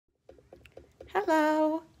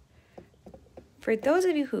Hello. For those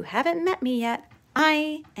of you who haven't met me yet,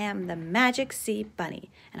 I am the Magic C Bunny,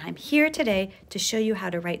 and I'm here today to show you how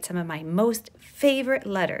to write some of my most favorite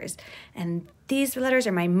letters. And these letters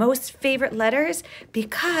are my most favorite letters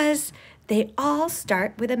because they all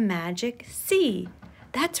start with a magic C.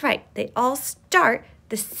 That's right, they all start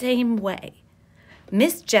the same way.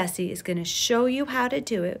 Miss Jessie is going to show you how to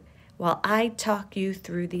do it while I talk you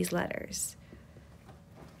through these letters.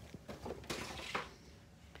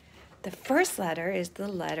 The first letter is the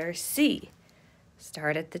letter C.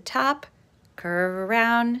 Start at the top, curve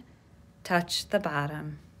around, touch the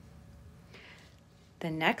bottom. The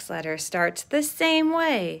next letter starts the same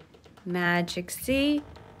way. Magic C,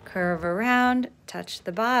 curve around, touch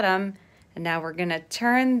the bottom, and now we're going to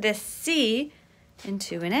turn this C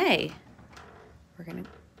into an A. We're going to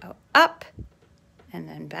go up and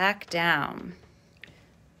then back down.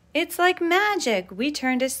 It's like magic. We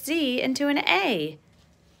turned a C into an A.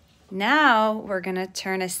 Now we're going to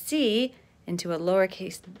turn a C into a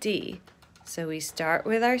lowercase d. So we start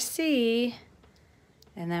with our C,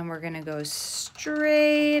 and then we're going to go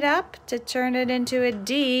straight up to turn it into a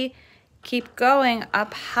D. Keep going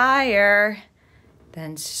up higher,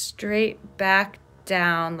 then straight back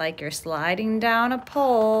down like you're sliding down a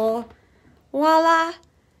pole. Voila!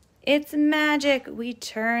 It's magic. We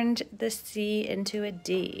turned the C into a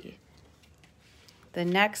D. The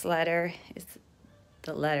next letter is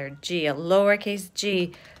the letter G, a lowercase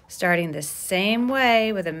g, starting the same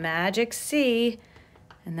way with a magic C.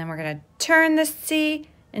 And then we're going to turn the C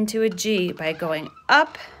into a G by going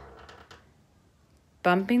up,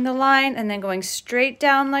 bumping the line, and then going straight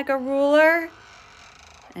down like a ruler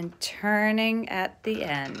and turning at the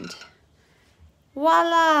end.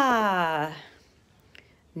 Voila!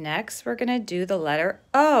 Next, we're going to do the letter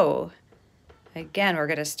O. Again, we're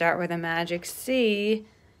going to start with a magic C,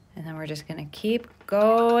 and then we're just going to keep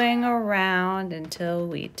going around until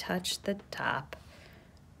we touch the top.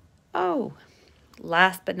 Oh,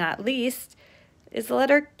 last but not least is the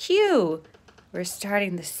letter Q. We're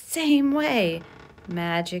starting the same way.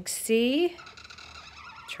 Magic C,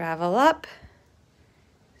 travel up,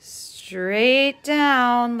 straight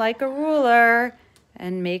down like a ruler,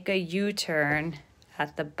 and make a U-turn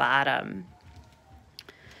at the bottom.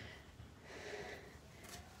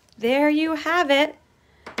 There you have it.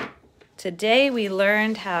 Today we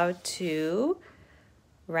learned how to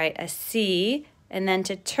write a C and then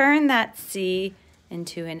to turn that C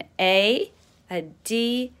into an A, a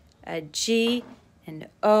D, a G, an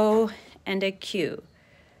O, and a Q.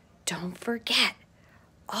 Don't forget,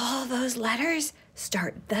 all those letters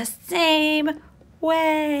start the same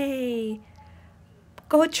way.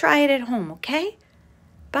 Go try it at home, okay?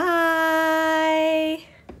 Bye.